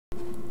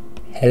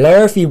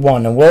Hello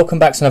everyone and welcome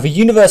back to another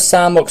Universe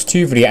Sandbox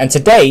 2 video, and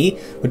today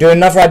we're doing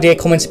another idea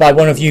commented by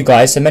one of you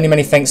guys, so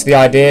many thanks for the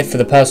idea for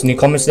the person who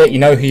commented it. You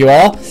know who you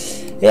are.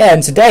 Yeah,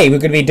 and today we're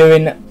going to be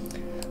doing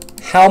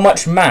how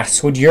much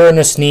mass would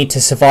Uranus need to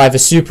survive a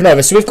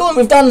supernova. So we've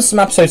done some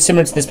episodes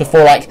similar to this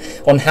before, like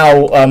on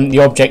how the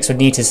objects would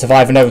need to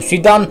survive a nova. So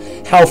we've done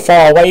how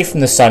far away from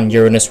the sun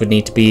Uranus would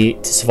need to be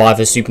to survive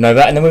a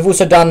supernova, and then we've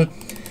also done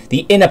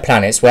the inner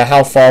planets, where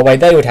how far away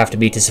they would have to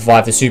be to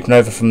survive a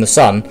supernova from the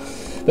sun.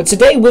 But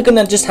today we're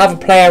going to just have a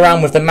play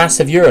around with the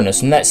mass of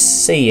Uranus and let's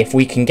see if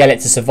we can get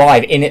it to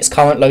survive in its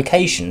current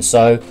location.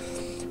 So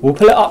we'll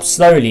pull it up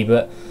slowly,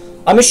 but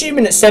I'm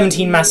assuming at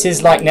 17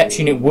 masses like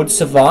Neptune it would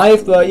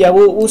survive. But yeah,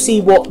 we'll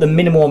see what the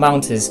minimal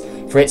amount is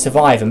for it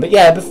surviving. But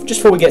yeah, just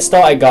before we get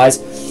started,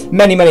 guys,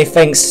 many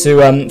thanks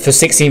to for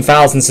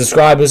 16,000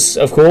 subscribers,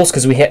 of course,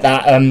 because we hit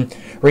that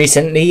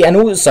recently, and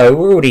also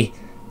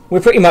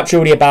we're pretty much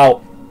already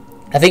about,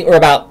 I think we're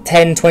about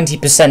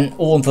 10-20%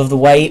 all of the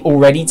way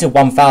already to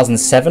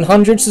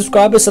 1,700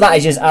 subscribers. So that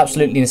is just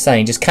absolutely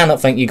insane. Just cannot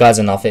thank you guys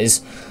enough.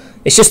 It's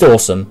just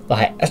awesome.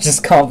 Like, I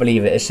just can't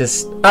believe it. It's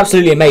just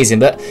absolutely amazing.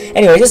 But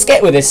anyway, let's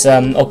get with this,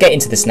 or get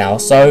into this now.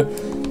 So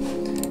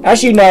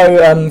as you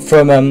know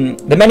from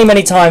the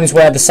many times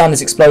where the sun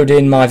has exploded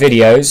in my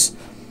videos,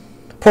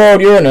 poor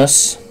old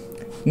Uranus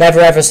never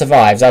ever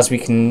survives, as we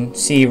can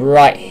see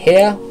right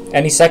here.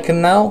 Any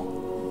second now,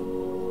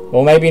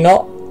 or maybe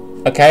not.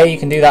 Okay, you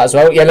can do that as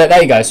well. Yeah, look,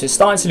 there you go. So it's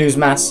starting to lose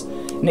mass,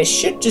 and it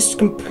should just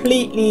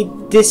completely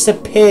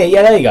disappear.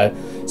 Yeah, there you go.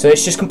 So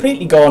it's just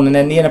completely gone, and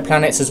then the inner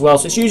planets as well.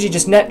 So it's usually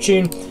just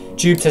Neptune,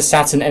 Jupiter,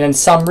 Saturn, and then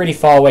some really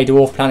far away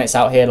dwarf planets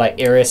out here like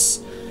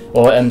Eris,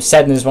 or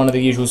Sedna is one of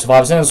the usual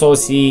survivors. And also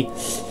see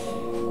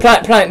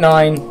Planet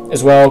 9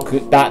 as well.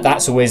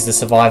 That's always the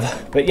survivor.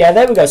 But yeah,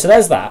 there we go. So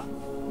there's that.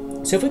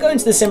 So if we go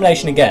into the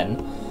simulation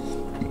again,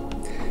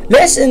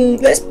 let's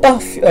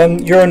buff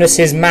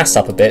Uranus's mass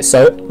up a bit.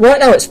 So right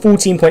now it's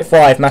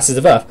 14.5 masses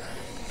of Earth.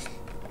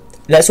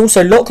 Let's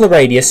also lock the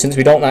radius since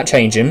we don't want that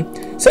changing.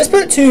 So let's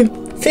put it to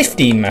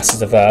 15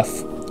 masses of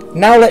Earth.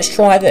 Now let's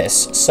try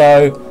this.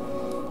 So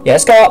yeah,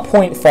 let's go up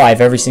 0.5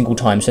 every single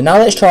time. So now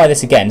let's try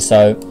this again.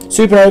 So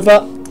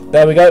supernova,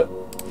 there we go.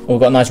 Oh, we've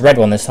got a nice red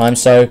one this time.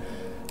 So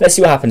let's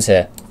see what happens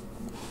here.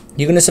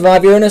 You going to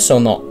survive Uranus or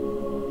not?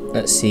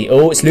 Let's see.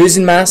 Oh, it's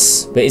losing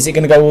mass, but is it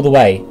going to go all the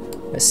way?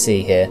 Let's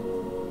see here.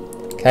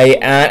 Okay,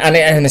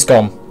 and it's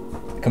gone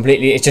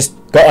completely. It's just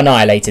got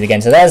annihilated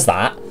again. So there's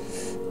that.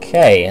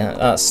 Okay,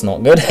 that's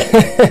not good.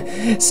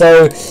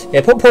 So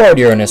yeah, poor old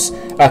Uranus.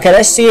 Okay,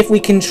 let's see if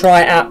we can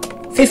try at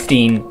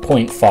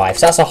 15.5.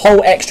 So that's a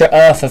whole extra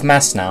Earth of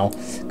mass now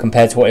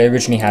compared to what it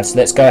originally had. So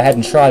let's go ahead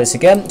and try this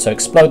again. So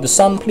explode the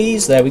sun,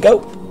 please. There we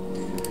go.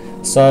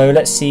 So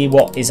let's see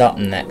what is up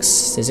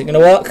next. Is it going to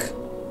work,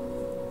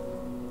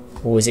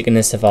 or is it going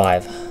to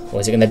survive,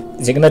 or is it going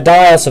to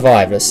die or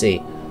survive? Let's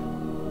see.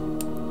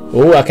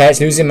 Oh, okay, it's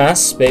losing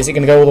mass, but is it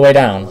going to go all the way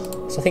down?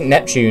 So I think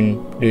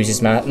Neptune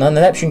loses mass. No,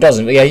 Neptune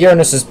doesn't. But yeah,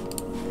 Uranus is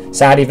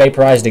sadly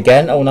vaporized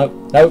again. Oh, no,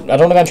 I don't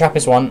want to go and trap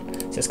this one.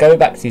 So let's go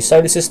back to the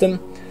solar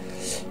system.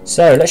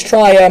 So let's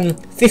try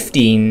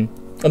 15.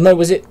 Oh, no,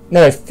 was it?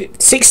 No,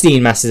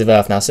 16 masses of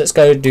Earth now. So let's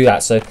go do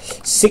that. So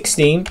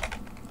 16,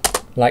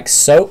 like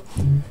so.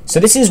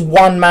 So this is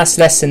one mass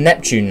less than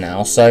Neptune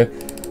now. So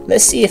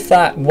let's see if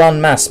that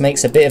one mass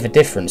makes a bit of a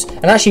difference.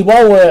 And actually,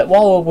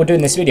 while we're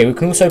doing this video, we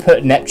can also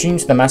put Neptune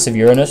to the mass of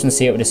Uranus and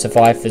see it would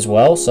survive as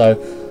well. So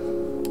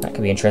that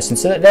could be interesting.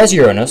 So there's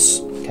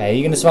Uranus. Okay,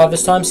 you're going to survive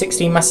this time.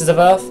 16 masses of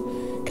Earth.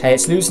 Okay,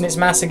 it's losing its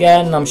mass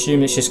again. I'm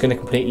assuming it's just going to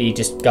completely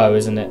just go,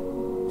 isn't it?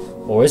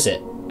 Or is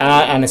it?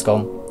 And it's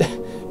gone.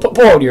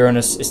 Poor old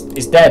Uranus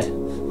is dead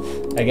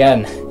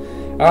again.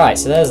 All right,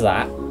 so there's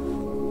that.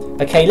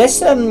 Okay, let's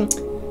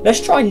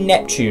try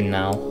Neptune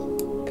now.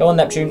 Go on,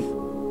 Neptune.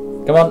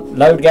 Come on,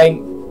 load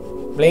game,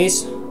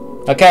 please.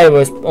 Okay,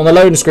 we're on the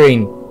loading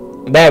screen.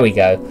 There we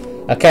go.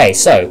 Okay,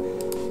 so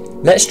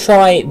let's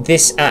try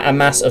this at a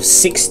mass of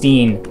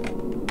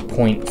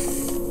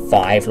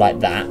 16.5, like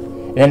that.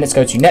 And then let's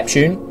go to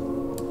Neptune.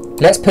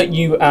 Let's put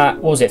you at,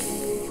 what was it?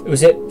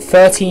 Was it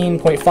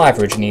 13.5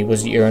 originally?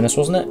 Was it Uranus,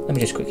 wasn't it? Let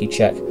me just quickly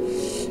check.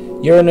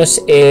 Uranus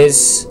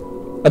is,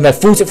 oh no,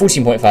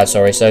 14.5.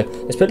 Sorry. So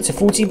let's put it to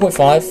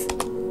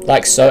 14.5,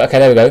 like so. Okay,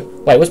 there we go.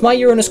 Wait, was my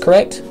Uranus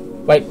correct?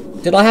 Wait.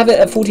 Did I have it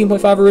at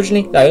 14.5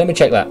 originally? No, let me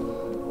check that.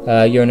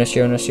 Uranus.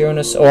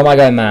 Or am I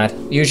going mad?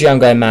 Usually I'm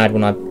going mad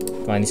when I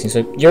find these things.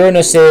 So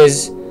Uranus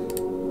is,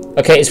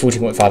 okay, it's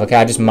 14.5. Okay,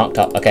 I just mucked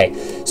up. Okay,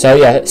 so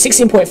yeah,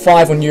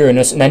 16.5 on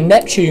Uranus, and then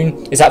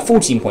Neptune is at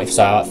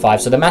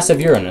 14.5. So the mass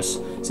of Uranus.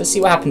 So let's see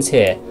what happens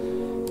here.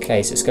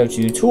 Okay, so let's go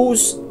to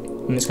Tools,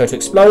 and let's go to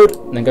Explode,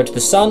 and then go to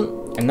the Sun,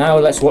 and now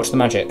let's watch the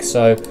magic.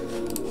 So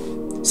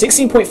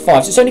 16.5, so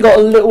it's only got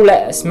a little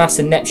less mass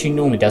than Neptune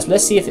normally does. But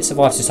let's see if it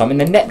survives this time.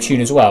 And then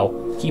Neptune as well.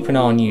 Keep an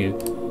eye on you.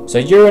 So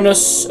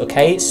Uranus,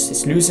 okay,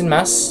 it's losing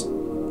mass.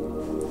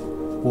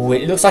 Ooh,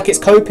 it looks like it's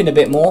coping a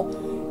bit more.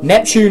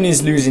 Neptune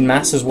is losing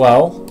mass as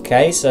well.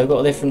 Okay, so we've got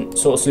a different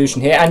sort of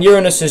solution here. And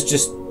Uranus has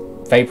just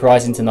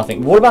vaporized into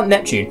nothing. What about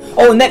Neptune?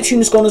 Oh,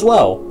 Neptune's gone as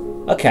well.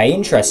 Okay,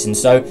 interesting.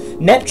 So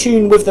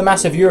Neptune with the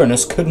mass of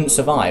Uranus couldn't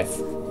survive.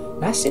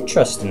 That's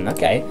interesting.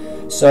 Okay,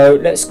 so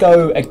let's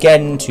go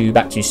again to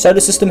back to solar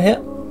system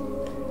here.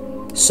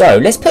 So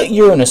let's put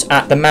Uranus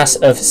at the mass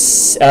of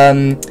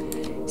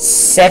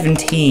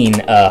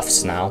 17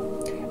 Earths now,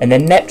 and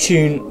then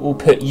Neptune will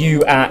put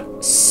you at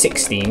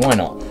 16. Why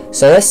not?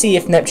 So let's see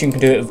if Neptune can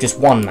do it with just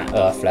one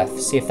Earth left.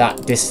 See if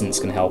that distance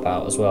can help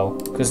out as well.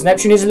 Because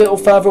Neptune is a little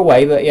further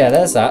away, but yeah,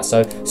 there's that.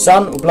 So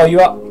Sun will blow you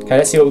up. Okay,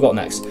 let's see what we've got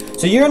next.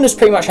 So Uranus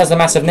pretty much has the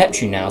mass of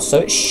Neptune now, so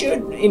it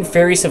should, in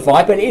theory,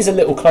 survive, but it is a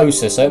little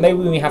closer. So maybe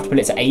we have to put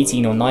it to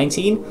 18 or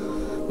 19.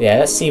 Yeah,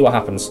 let's see what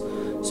happens.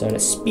 So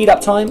let's speed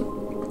up time,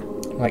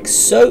 like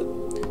so.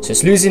 So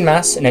it's losing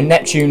mass, and then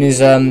Neptune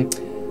is, yeah,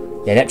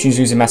 Neptune's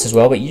losing mass as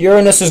well, but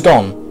Uranus is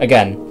gone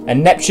again.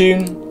 And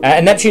Neptune,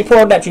 poor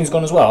old Neptune's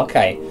gone as well.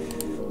 Okay.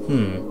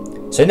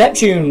 So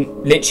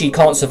Neptune literally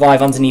can't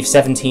survive underneath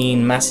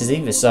 17 masses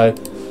either, so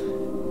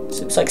it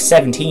looks like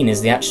 17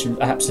 is the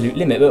absolute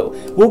limit, but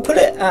we'll put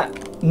it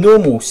at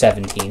normal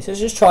 17. So let's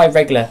just try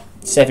regular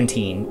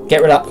 17.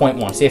 Get rid of that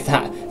 0.1, see if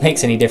that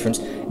makes any difference.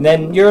 And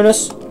then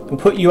Uranus will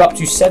put you up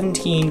to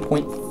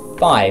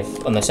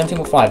 17.5, oh no,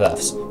 17.5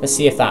 Earths. Let's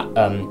see if that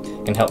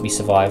can help me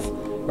survive.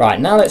 Right,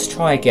 now let's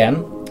try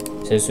again.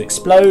 So to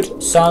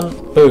explode, Sun,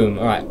 boom.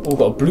 Alright, we've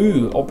got a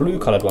blue or blue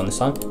coloured one this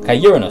time. Okay,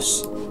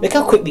 Uranus. Look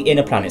how quick the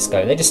inner planets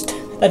go. They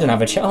don't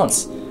have a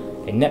chance.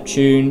 Okay,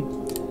 Neptune.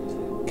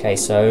 Okay,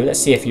 so let's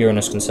see if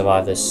Uranus can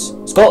survive this.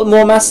 It's got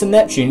more mass than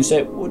Neptune, so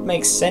it would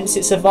make sense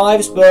it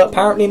survives, but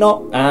apparently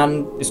not,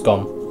 and it's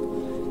gone.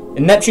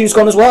 And Neptune's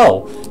gone as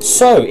well.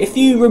 So if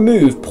you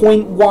remove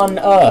 0.1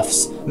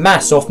 Earth's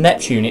mass off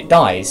Neptune, it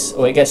dies,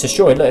 or it gets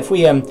destroyed. Look, if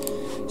we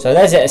so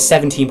there's it at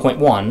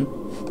 17.1,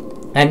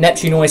 and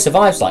Neptune always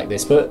survives like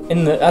this. But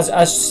in the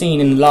as seen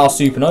in the last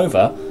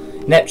supernova,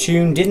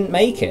 Neptune didn't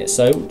make it.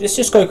 So let's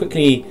just go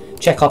quickly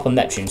check up on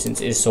Neptune,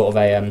 since it is sort of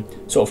a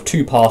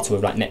two-parter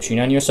with like Neptune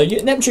and Uranus. So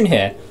Neptune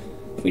here,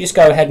 if we just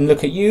go ahead and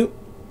look at you,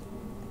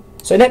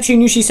 so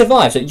Neptune usually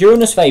survives. So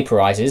Uranus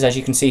vaporizes, as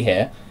you can see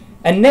here,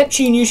 and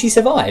Neptune usually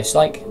survives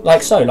like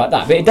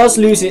that. But it does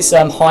lose its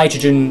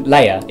hydrogen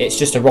layer. It's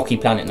just a rocky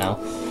planet now.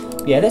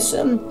 Yeah,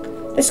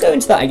 let's go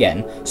into that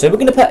again. So we're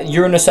going to put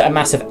Uranus at a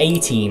mass of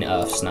 18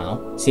 Earths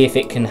now. See if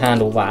it can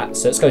handle that.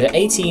 So let's go to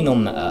 18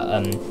 on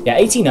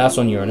 18 Earths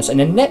on Uranus, and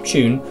then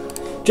Neptune,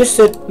 just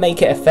to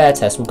make it a fair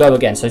test, we'll go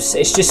again. So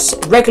it's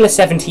just regular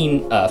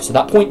 17 Earths. So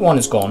that 0.1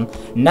 is gone.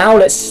 Now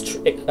let's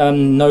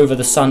nova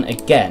the Sun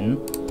again.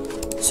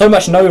 So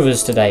much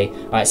novas today.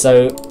 Alright,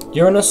 so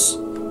Uranus,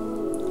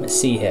 let's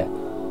see here.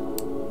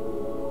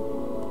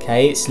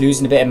 Okay, it's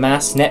losing a bit of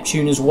mass.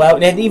 Neptune as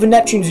well. Even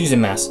Neptune's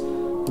losing mass.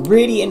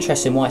 Really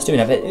interesting why it's doing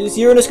that. But is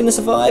Uranus going to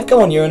survive? Come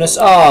on, Uranus.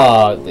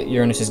 Ah,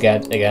 Uranus is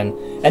dead again.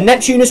 And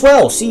Neptune as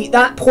well. See,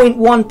 that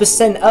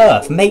 0.1%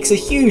 Earth makes a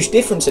huge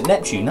difference at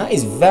Neptune. That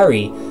is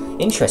very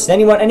interesting.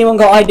 Anyone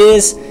got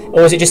ideas?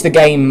 Or is it just the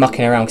game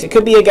mucking around? Because it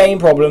could be a game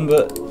problem,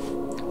 but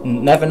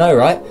never know,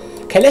 right?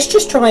 Okay, let's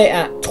just try it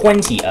at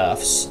 20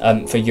 Earths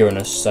for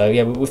Uranus. So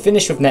yeah, we're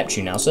finished with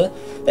Neptune now. So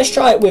let's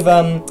try it with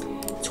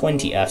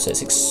 20 Earths. So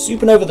it's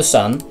supernova the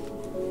Sun.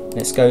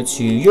 Let's go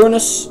to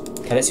Uranus.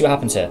 Okay, let's see what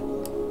happens here.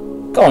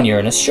 Go on,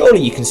 Uranus. Surely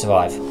you can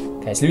survive.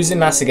 Okay, it's losing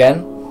mass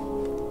again,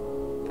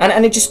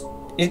 and it just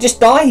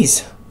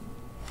dies.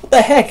 What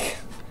the heck?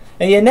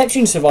 And yeah,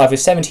 Neptune survived with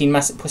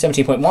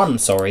 17.1.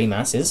 Sorry,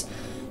 masses.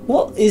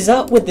 What is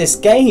up with this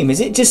game? Is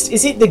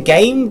it the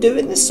game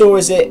doing this, or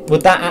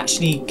would that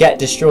actually get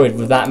destroyed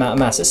with that amount of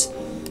mass?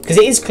 Because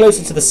it is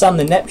closer to the Sun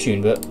than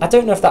Neptune, but I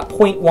don't know if that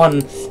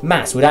 0.1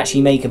 mass would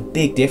actually make a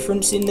big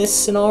difference in this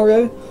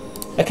scenario.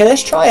 Okay,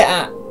 let's try it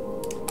at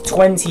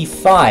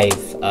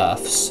 25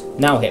 Earths.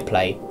 Now hit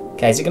play.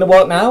 Okay, is it going to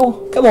work now?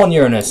 Come on,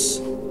 Uranus.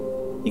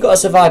 You got to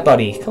survive,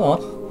 buddy. Come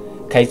on.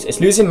 Okay, it's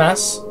losing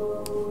mass.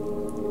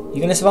 You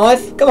going to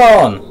survive? Come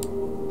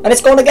on. And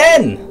it's gone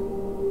again.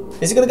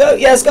 Is it going to go?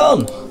 Yeah, it's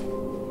gone.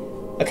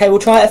 Okay, we'll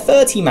try it at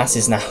 30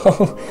 masses now.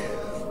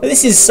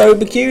 This is so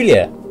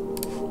peculiar.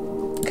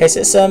 Okay,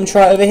 so let's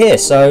try it over here.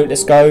 So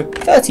let's go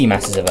 30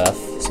 masses of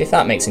Earth. See if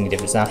that makes any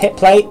difference now. Hit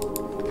play.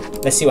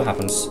 Let's see what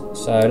happens.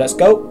 So let's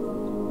go.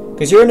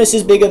 Because Uranus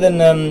is bigger than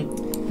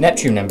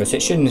Neptune number, so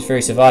it shouldn't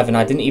necessarily survive, and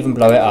I didn't even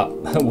blow it up.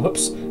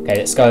 Whoops. Okay,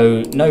 let's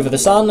go nova the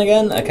Sun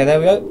again. Okay, there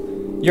we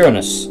go.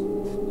 Uranus.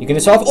 You going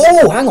to survive?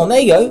 Oh, hang on, there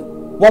you go.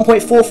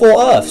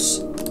 1.44 Earths.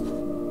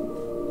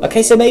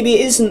 Okay, so maybe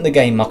it isn't the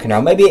game mucking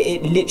around. Maybe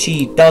it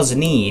literally does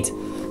need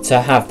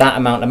to have that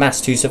amount of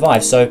mass to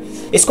survive. So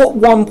it's got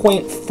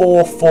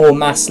 1.44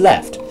 mass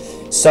left.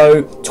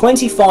 So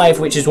 25,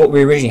 which is what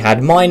we originally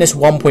had, minus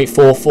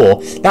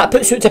 1.44, that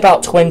puts it to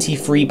about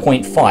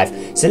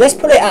 23.5. So let's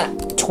put it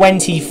at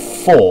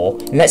 24,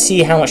 and let's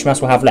see how much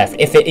mass we'll have left,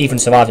 if it even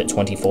survives at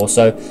 24.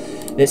 So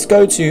let's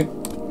go to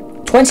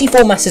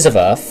 24 masses of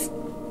Earth.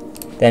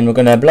 Then we're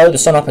going to blow the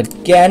Sun up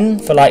again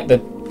for like the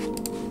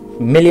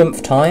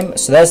millionth time.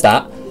 So there's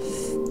that.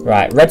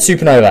 Right, red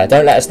supernova,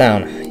 don't let us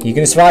down. You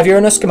going to survive,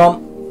 Uranus? Come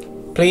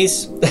on,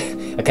 please.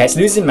 Okay, it's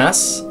losing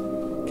mass.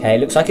 Okay,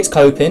 looks like it's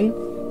coping.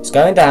 It's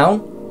going down.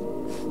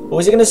 Or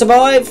is it going to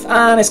survive?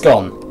 And it's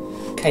gone.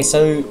 Okay,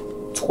 so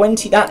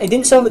 20. That it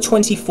didn't survive at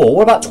 24.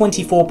 What about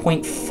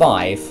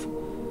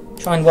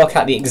 24.5? Try and work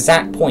out the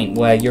exact point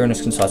where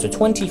Uranus can survive. So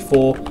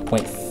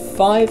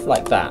 24.5,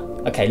 like that.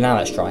 Okay, now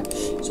let's try.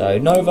 So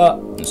Nova,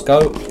 let's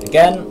go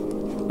again.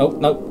 Oh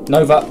no,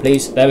 Nova,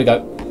 please. There we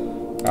go.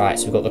 Alright,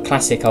 so we've got the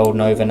classic old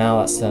Nova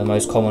now. That's the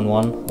most common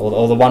one.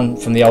 Or the one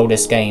from the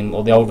oldest game,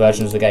 or the old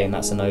versions of the game.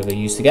 That's the Nova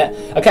you used to get.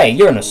 Okay,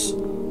 Uranus.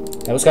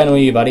 Hey, what's going on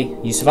with you, buddy?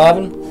 You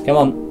surviving? Come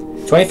on.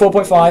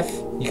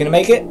 24.5. You gonna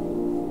make it?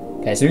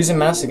 Okay, it's losing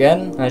mass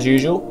again, as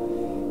usual.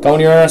 Go on,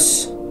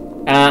 Uranus.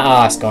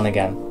 It's gone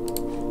again.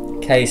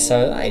 Okay,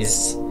 so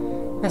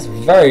that's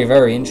very,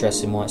 very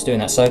interesting why it's doing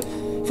that. So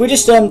if we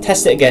just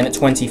test it again at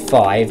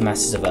 25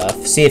 masses of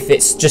Earth, see if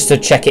it's just to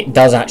check it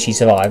does actually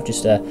survive,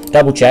 just to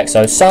double check.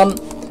 So Sun,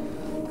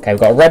 okay, we've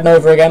got a red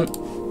nova again.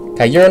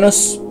 Okay,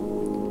 Uranus,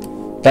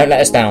 don't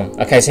let us down.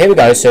 Okay, so here we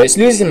go. So it's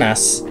losing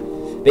mass,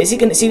 but is it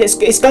going to see?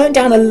 It's going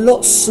down a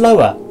lot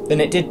slower than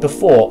it did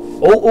before.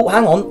 Oh,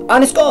 hang on,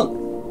 and it's gone.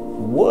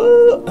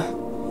 What?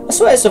 I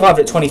swear it survived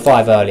at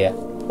 25 earlier,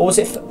 or was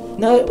it?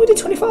 No, we did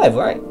 25,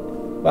 right?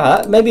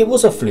 Wow, maybe it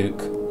was a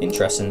fluke.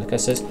 Interesting. Okay,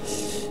 so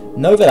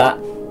Nova that.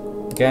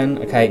 Again,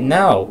 okay,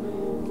 now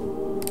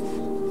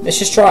let's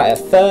just try it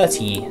at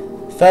 30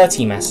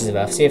 masses of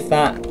Earth, see if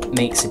that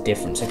makes a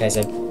difference. Okay,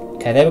 so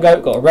there we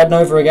go, got a red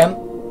nova again.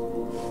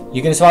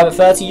 You gonna survive at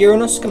 30,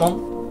 Uranus? Come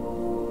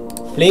on,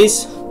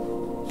 please.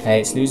 Okay,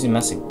 it's losing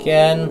mass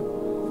again.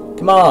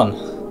 Come on.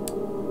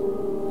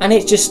 And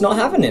it's just not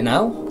having it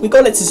now. We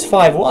got it to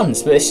survive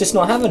once, but it's just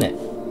not having it.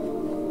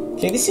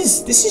 Okay, this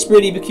is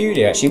really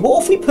peculiar actually.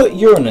 What if we put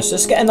Uranus?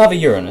 Let's get another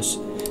Uranus.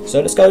 So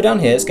let's go down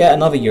here, let's get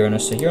another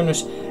Uranus. So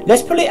Uranus,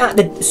 let's put it at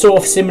the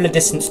sort of similar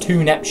distance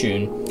to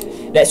Neptune.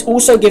 Let's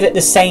also give it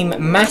the same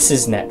mass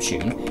as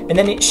Neptune, and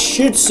then it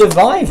should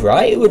survive,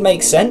 right? It would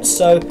make sense.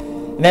 So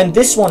and then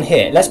this one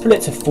here, let's put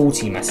it to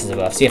 40 masses of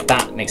Earth, see if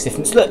that makes a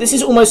difference. Look, this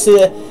is almost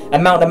the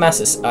amount of mass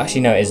that's...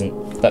 Actually, no, it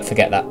isn't, but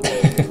forget that.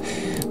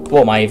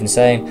 What am I even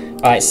saying?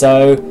 Alright,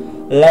 so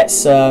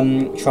let's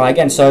try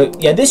again. So,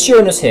 yeah, this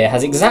Uranus here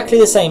has exactly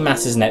the same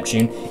mass as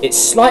Neptune. It's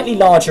slightly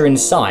larger in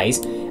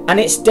size, and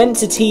its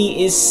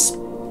density is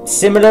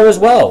similar as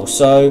well.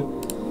 So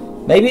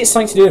maybe it's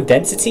something to do with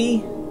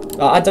density?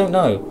 I don't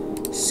know.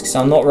 So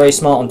I'm not very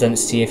smart on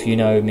density, if you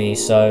know me.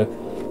 So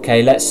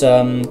okay, let's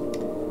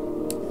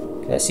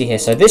see here.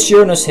 So this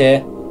Uranus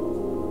here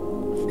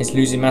is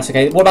losing mass.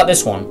 Okay, what about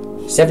this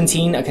one?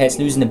 17. Okay, it's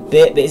losing a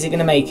bit, but is it going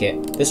to make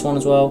it? This one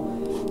as well.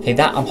 Okay,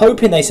 that I'm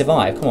hoping they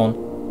survive. Come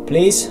on,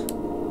 please.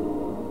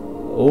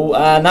 Oh,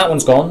 and that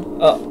one's gone.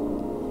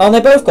 Oh,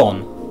 they're both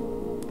gone.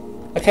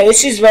 Okay,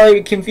 this is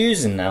very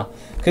confusing now,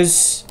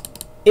 because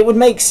it would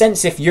make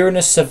sense if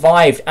Uranus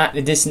survived at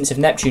the distance of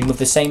Neptune with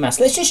the same mass.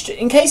 Let's just,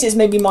 in case it's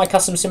maybe my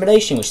custom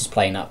simulation which is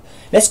playing up,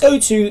 let's go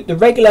to the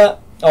regular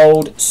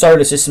old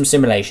solar system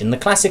simulation, the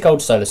classic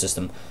old solar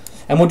system,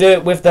 and we'll do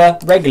it with the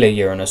regular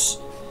Uranus.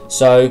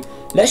 So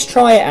let's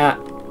try it at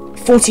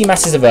 40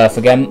 masses of Earth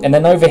again, and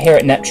then over here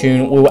at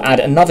Neptune we'll add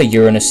another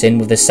Uranus in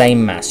with the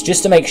same mass,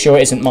 just to make sure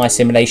it isn't my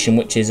simulation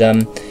which is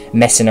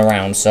messing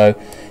around. So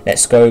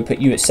let's go put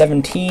you at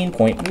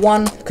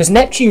 17.1, because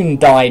Neptune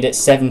died at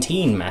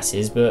 17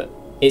 masses, but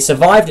it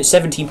survived at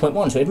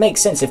 17.1, so it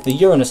makes sense if the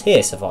Uranus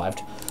here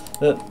survived.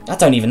 But I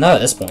don't even know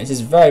at this point. This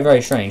is very,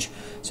 very strange.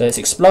 So let's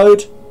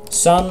explode.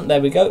 Sun, there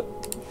we go.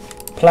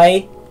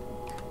 Play.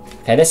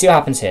 Okay, let's see what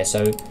happens here.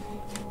 So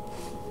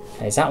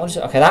okay, is that one?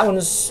 Okay, that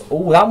one's...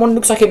 Oh, that one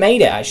looks like it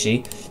made it,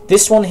 actually.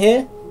 This one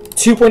here,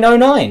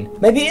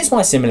 2.09. Maybe it is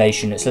my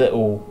simulation. It's a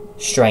little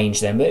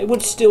strange then, but it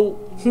would still...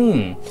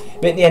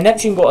 But yeah,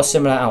 Neptune got a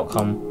similar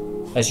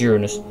outcome as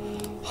Uranus.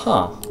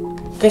 Huh.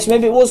 Okay, so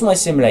maybe it was my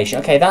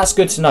simulation. Okay, that's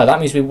good to know. That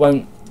means we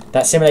won't...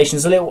 That simulation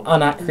is a little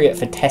inaccurate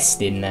for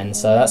testing then,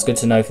 so that's good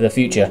to know for the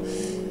future.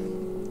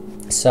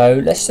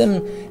 So let's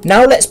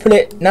now let's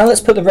put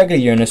the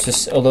regular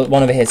Uranus, or the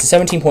one over here, to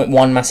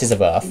 17.1 masses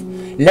of Earth.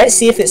 Let's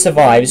see if it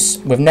survives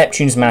with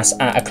Neptune's mass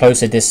at a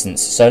closer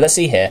distance. So let's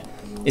see here.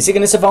 Is it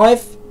going to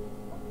survive?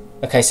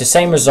 Okay, so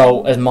same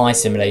result as my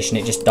simulation.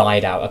 It just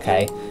died out.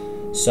 Okay.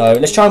 So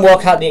let's try and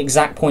work out the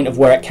exact point of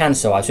where it can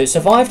survive. So it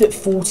survived at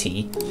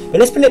 40, but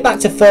let's put it back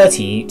to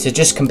 30 to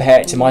just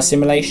compare it to my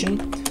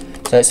simulation.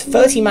 So it's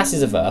 30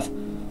 masses of Earth.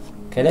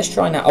 Okay, let's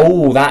try now.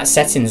 Oh, that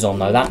setting's on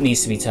though. That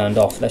needs to be turned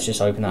off. Let's just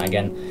open that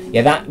again.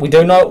 Yeah, that we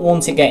do not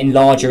want it getting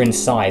larger in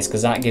size,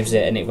 because that gives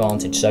it an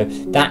advantage. So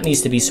that needs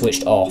to be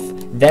switched off.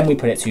 Then we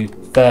put it to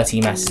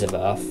 30 masses of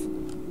Earth.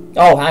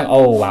 Oh,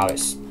 oh wow,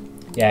 it's...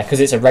 Yeah, because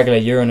it's a regular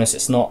Uranus,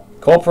 it's not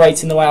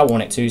cooperating the way I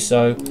want it to.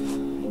 So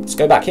let's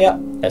go back here.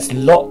 Let's turn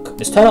it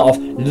off,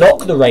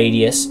 lock the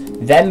radius,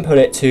 then put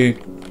it to,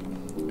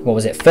 what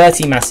was it,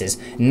 30 masses.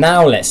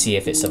 Now let's see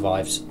if it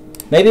survives.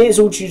 Maybe it's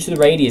all due to the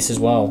radius as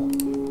well.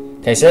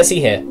 Okay, so let's see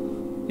here.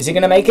 Is it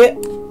going to make it?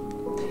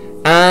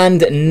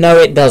 And no,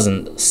 it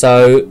doesn't.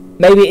 So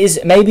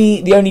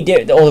maybe the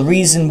only or the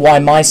reason why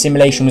my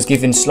simulation was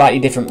given slightly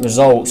different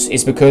results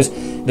is because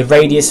the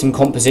radius and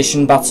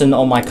composition button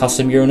on my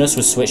custom Uranus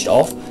was switched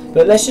off.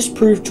 But let's just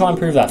try and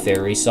prove that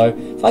theory. So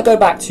if I go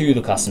back to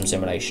the custom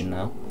simulation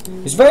now,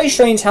 it's very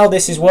strange how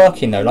this is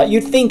working though. Like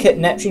you'd think at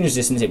Neptune's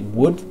distance it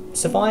would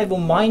survive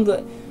on mine,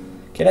 but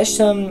okay, let's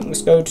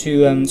go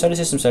to solar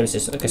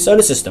system. Okay,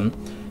 solar system.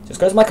 So let's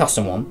go to my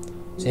custom one.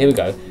 So here we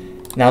go.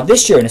 Now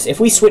this Uranus, if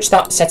we switch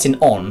that setting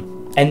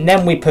on and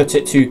then we put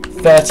it to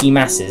 30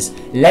 masses,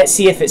 let's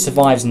see if it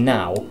survives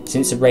now.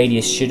 Since the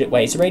radius should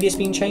wait, is the radius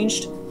being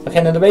changed?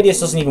 Okay, no, the radius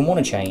doesn't even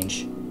want to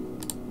change.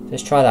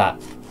 Let's try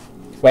that.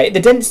 Wait, the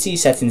density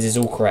settings is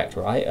all correct,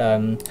 right?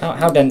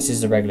 How dense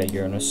is the regular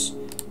Uranus?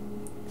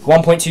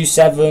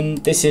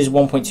 1.27. This is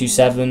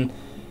 1.27.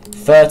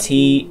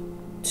 30.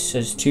 So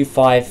it's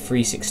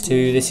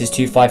 25362. This is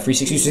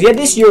 25362. So yeah,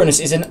 this Uranus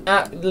is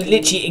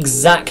literally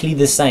exactly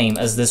the same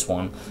as this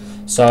one.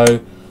 So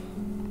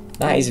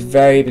that is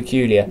very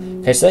peculiar.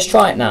 Okay, so let's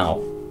try it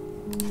now.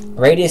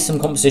 Radius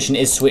and composition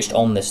is switched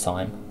on this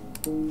time.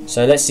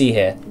 So let's see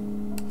here.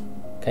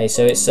 Okay,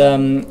 so it's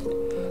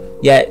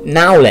yeah,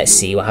 now let's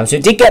see what happens. So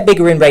it did get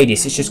bigger in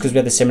radius. It's just because we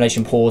had the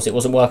simulation pause, it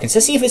wasn't working. So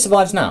let's see if it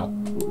survives now.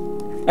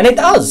 And it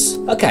does.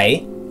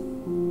 Okay.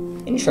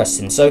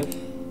 Interesting. So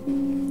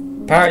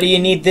apparently you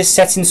need this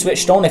setting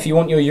switched on if you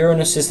want your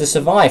Uranuses to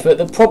survive. But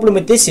the problem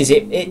with this is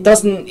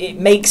it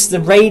makes the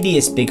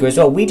radius bigger as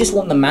well. We just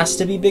want the mass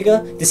to be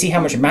bigger to see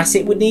how much mass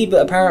it would need.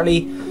 But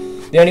apparently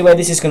the only way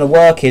this is going to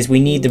work is we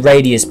need the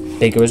radius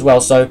bigger as well.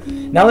 So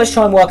now let's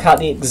try and work out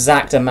the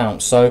exact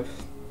amount. So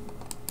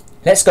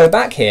let's go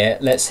back here.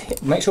 Let's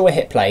make sure we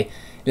hit play.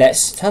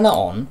 Let's turn that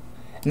on.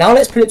 Now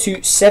let's put it to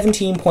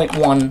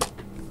 17.1.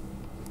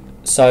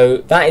 So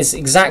that is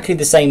exactly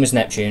the same as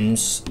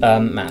Neptune's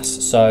mass.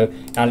 So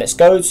now let's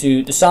go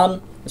to the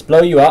sun. Let's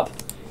blow you up.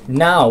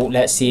 Now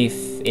let's see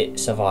if it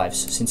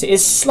survives, since it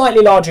is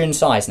slightly larger in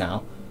size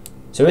now.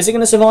 So is it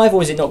going to survive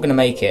or is it not going to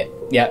make it?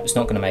 Yeah, it's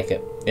not going to make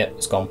it. Yep,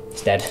 it's gone.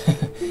 It's dead.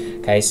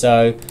 Okay,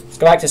 so let's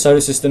go back to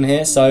solar system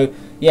here. So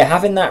yeah,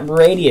 having that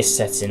radius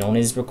setting on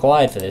is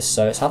required for this.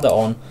 So let's have that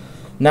on.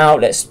 Now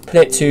let's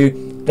put it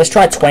to, let's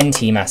try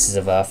 20 masses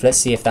of Earth. Let's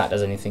see if that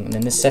does anything. And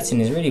then this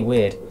setting is really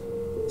weird.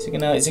 Is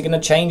it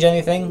gonna change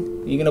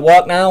anything? Are you gonna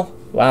work now?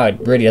 Wow, it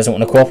really doesn't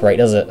want to cooperate,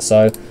 does it?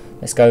 So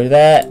let's go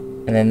there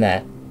and then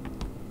there.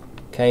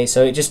 Okay,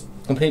 so it just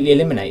completely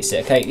eliminates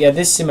it. Okay, yeah,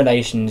 this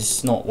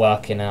simulation's not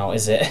working out,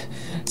 is it?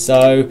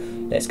 So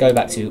let's go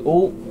back to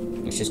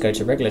let's just go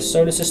to regular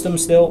solar system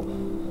still.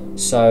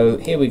 So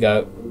here we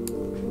go.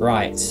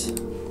 Right.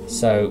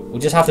 So we'll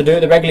just have to do it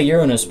the regular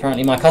Uranus.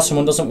 Apparently my custom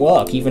one doesn't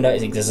work, even though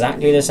it's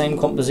exactly the same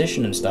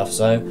composition and stuff.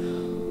 So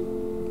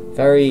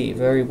very,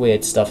 very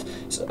weird stuff.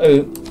 So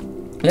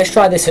let's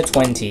try this at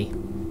 20.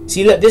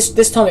 See, look,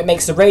 this time it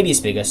makes the radius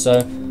bigger.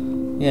 So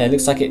yeah, it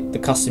looks like the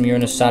custom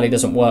Uranus sadly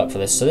doesn't work for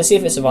this. So let's see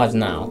if it survives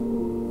now.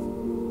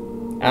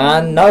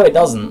 And no, it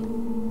doesn't.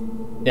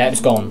 Yeah, it's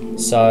gone.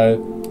 So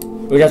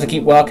we'd have to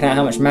keep working out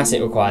how much mass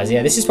it requires.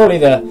 Yeah, this is probably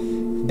the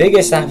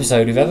biggest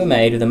episode we've ever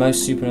made with the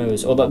most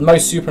supernovas, or the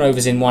most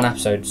supernovas in one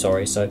episode.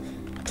 Sorry. So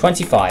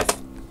 25.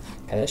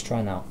 Okay, let's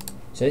try now.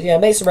 So yeah,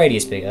 it makes the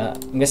radius bigger.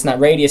 I'm guessing that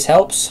radius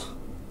helps.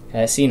 Okay,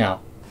 let's see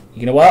now.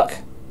 You gonna work?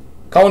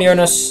 Come on,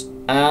 Uranus.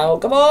 Ow,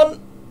 come on.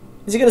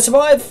 Is it gonna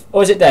survive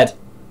or is it dead?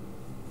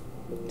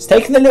 It's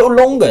taking a little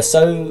longer,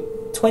 so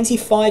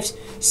 25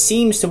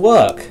 seems to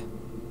work.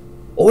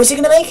 Or is it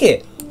gonna make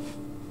it?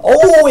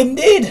 Oh, it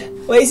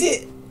did. Wait, is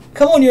it?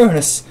 Come on,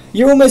 Uranus.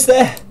 You're almost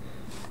there.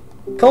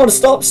 Come on,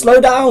 stop.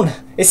 Slow down.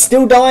 It's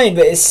still dying,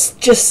 but it's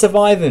just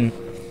surviving.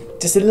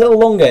 Just a little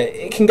longer.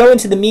 It can go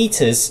into the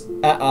meters.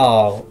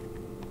 Oh,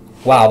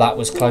 wow, that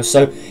was close.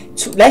 So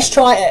let's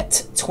try it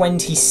at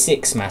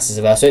 26 masses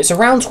of Earth. So it's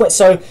around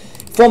so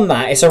from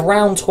that it's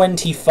around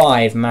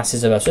 25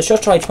 masses of Earth. So let's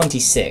just try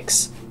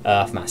 26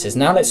 Earth masses.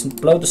 Now let's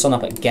blow the sun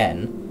up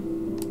again.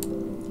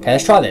 Okay,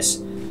 let's try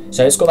this.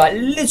 So it's got that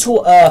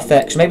little Earth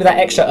extra. Maybe that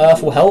extra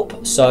Earth will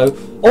help. So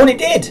and it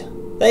did.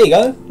 There you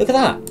go. Look at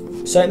that.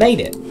 So it made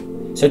it.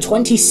 So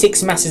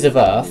 26 masses of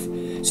Earth.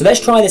 So let's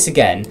try this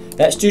again.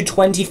 Let's do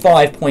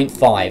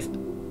 25.5.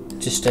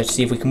 Just to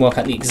see if we can work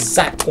out the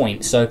exact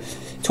point. So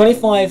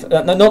 25,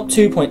 no, not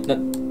 2 point,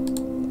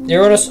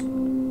 Uranus,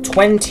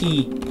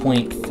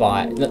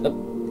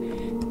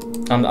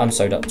 20.5, I'm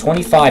so dumb,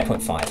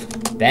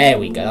 25.5, there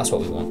we go, that's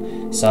what we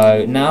want.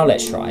 So now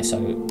let's try,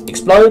 so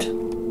explode,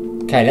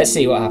 okay, let's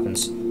see what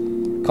happens.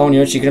 Come on,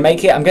 Uranus, you're going to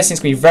make it. I'm guessing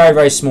it's going to be very,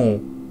 very small.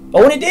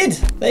 Oh, and it did,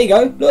 there you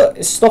go,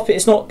 look, stop it,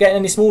 it's not getting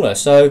any smaller,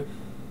 so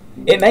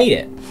it made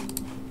it.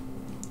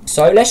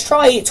 So let's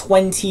try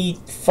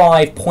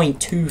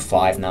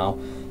 25.25 now.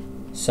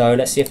 So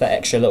let's see if that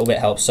extra little bit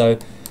helps. So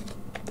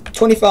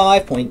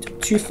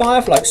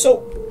 25.25, like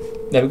so.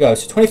 There we go.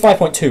 So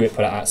 25.2 it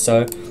put it at.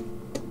 So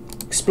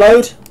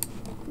explode.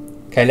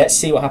 Okay, let's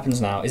see what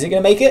happens now. Is it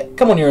going to make it?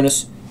 Come on,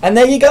 Uranus. And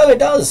there you go, it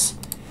does.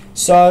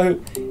 So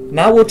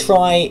now we'll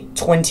try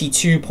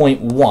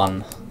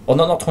 22.1. Or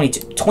not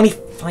 22,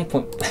 25.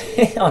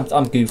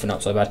 I'm goofing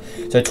up so bad.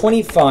 So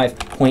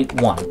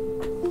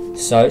 25.1.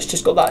 So it's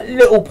just got that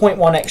little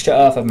 0.1 extra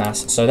Earth of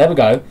mass. So there we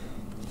go.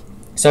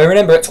 So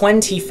remember, at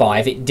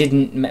 25, it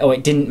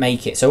didn't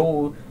make it.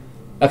 So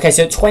okay,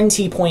 so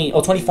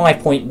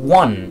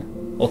 25.1.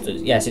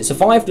 Yes, it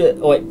survived,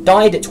 or it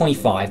died at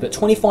 25, but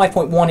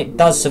 25.1 it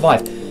does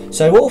survive.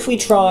 So what if we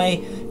try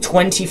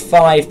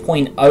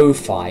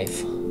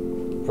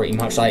 25.05? Pretty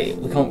much, like,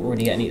 we can't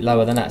really get any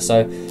lower than that.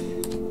 So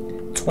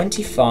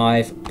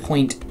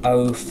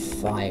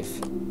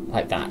 25.05,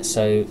 like that.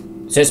 So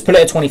let's put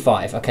it at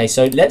 25. Okay,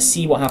 so let's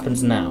see what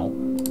happens now.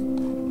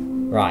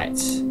 Right,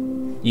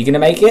 you gonna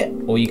make it,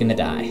 or you gonna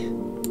die?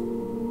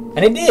 And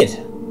it did.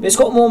 But it's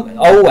got more.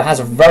 Oh, it has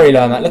a very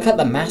low amount. Look at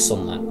the mass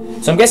on that.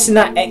 So I'm guessing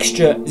that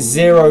extra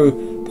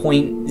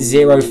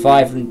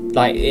 0.05,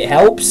 like, it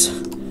helps.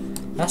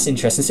 That's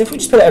interesting. So if we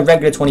just put it at a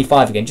regular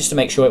 25 again, just to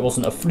make sure it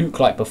wasn't a fluke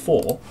like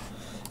before.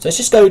 So let's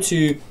just go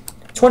to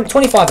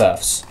 25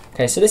 Earths.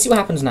 Okay, so let's see what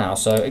happens now.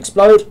 So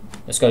explode.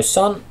 Let's go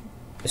sun.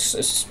 Let's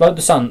explode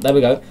the sun. There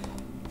we go.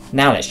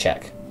 Now let's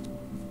check.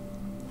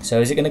 So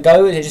is it going to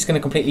go? Is it just going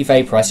to completely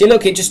vaporize? See,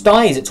 look, it just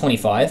dies at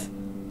 25.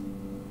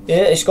 Yeah,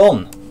 it's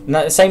gone. And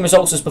that, the same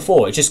results as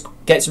before. It just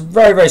gets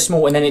very, very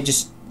small, and then it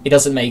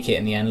doesn't make it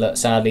in the end. Look,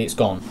 sadly, it's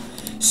gone.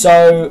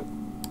 So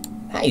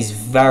that is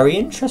very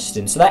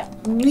interesting. So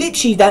that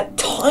literally, that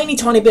tiny,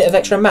 tiny bit of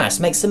extra mass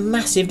makes a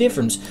massive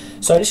difference.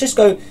 So let's just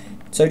go.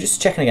 So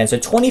just checking again. So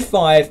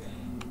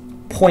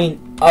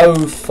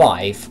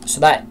 25.05. So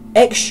that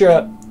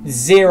extra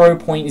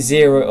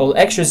 0.0 or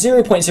extra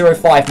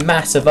 0.05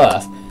 mass of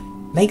Earth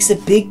makes a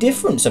big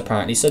difference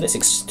apparently. So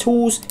let's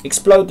tools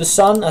explode the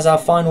sun as our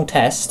final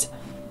test.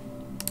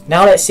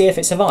 Now let's see if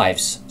it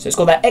survives. So it's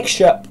got that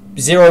extra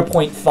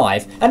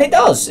 0.5, and it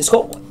does. It's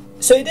got,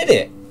 so it did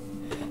it.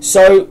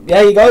 So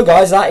there you go,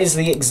 guys. That is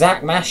the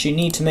exact mass you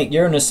need to make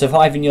Uranus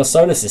survive in your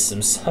solar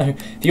system. So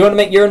if you want to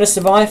make Uranus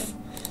survive,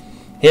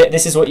 here,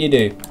 this is what you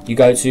do. You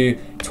go to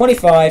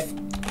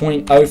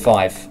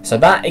 25.05. So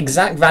that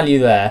exact value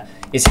there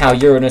is how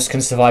Uranus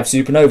can survive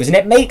supernovas, and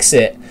it makes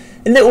it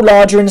a little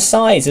larger in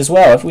size as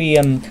well. If we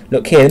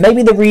look here,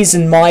 maybe the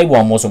reason my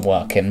one wasn't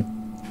working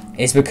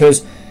is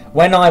because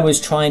when I was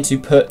trying to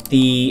put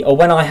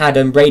when I had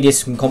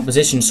radius and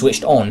composition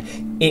switched on,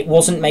 it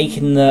wasn't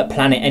making the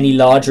planet any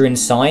larger in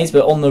size,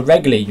 but on the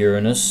regular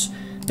Uranus,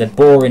 the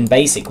boring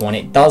basic one,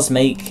 it does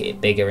make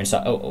it bigger in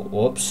size. Oh,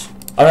 whoops.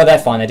 Oh no, they're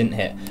fine, they didn't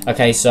hit.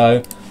 Okay,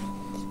 so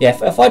yeah,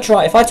 if I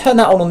turn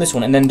that on this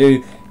one and then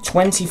do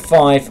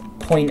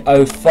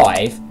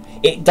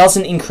 25.05, it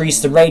doesn't increase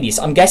the radius.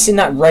 I'm guessing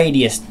that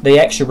radius, the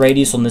extra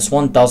radius on this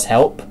one does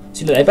help.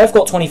 See, look, they both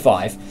got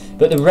 25,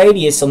 but the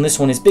radius on this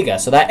one is bigger.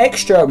 So that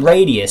extra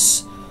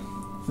radius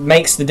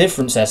makes the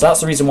difference there. So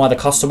that's the reason why the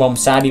custom one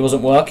sadly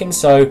wasn't working.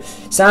 So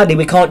sadly,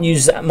 we can't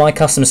use my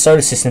custom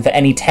solar system for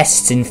any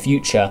tests in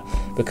future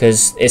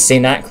because it's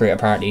inaccurate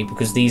apparently,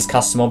 because these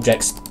custom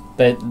objects,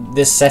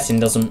 this setting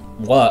doesn't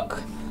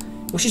work,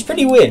 which is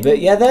pretty weird. But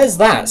yeah, there's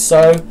that.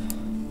 So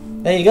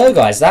there you go,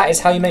 guys. That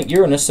is how you make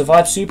Uranus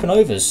survive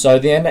supernovas. So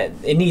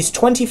it needs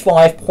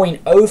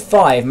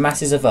 25.05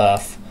 masses of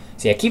Earth.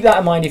 So yeah, keep that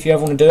in mind if you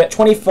ever want to do it.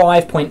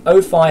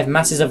 25.05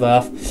 masses of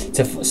Earth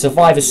to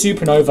survive a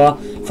supernova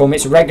from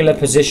its regular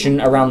position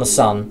around the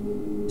sun.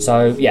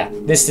 So yeah,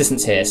 this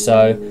distance here.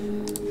 So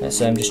let's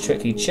just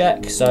quickly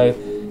check. So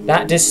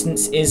that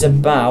distance is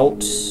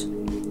about...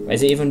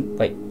 Is it even...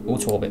 Wait,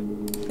 auto orbit.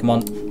 Come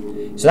on.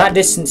 So that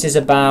distance is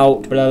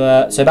about... Blah,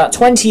 blah, so about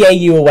 20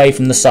 AU away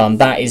from the sun.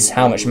 That is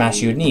how much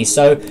mass you would need.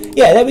 So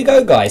yeah, there we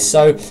go, guys.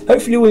 So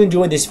hopefully you will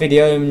enjoy this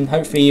video, and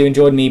hopefully you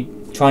enjoyed me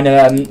trying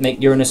to make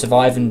Uranus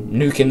survive and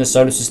nuking the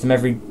solar system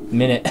every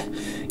minute.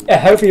 Yeah,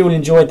 hopefully you all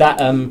enjoyed that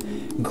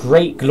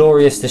great,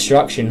 glorious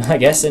destruction, I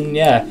guess. And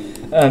yeah,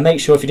 make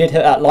sure if you did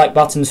hit that like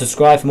button,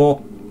 subscribe for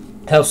more.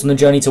 Helps on the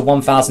journey to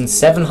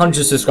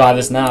 1,700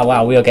 subscribers now.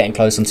 Wow, we are getting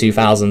close on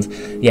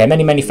 2,000. Yeah,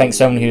 many thanks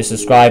to everyone who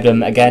subscribed.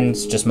 Again,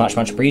 it's just much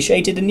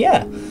appreciated. And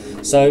yeah,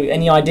 so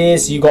any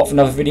ideas you got for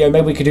another video?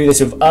 Maybe we could do this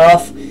with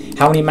Earth.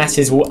 How many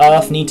masses will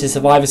Earth need to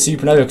survive a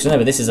supernova? Because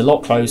remember, this is a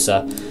lot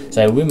closer.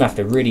 So we have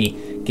to really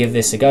give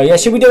this a go. Yeah,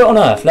 should we do it on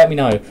Earth? Let me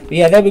know. But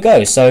yeah, there we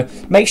go. So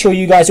make sure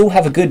you guys all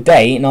have a good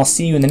day, and I'll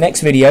see you in the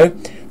next video.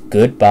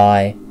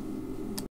 Goodbye.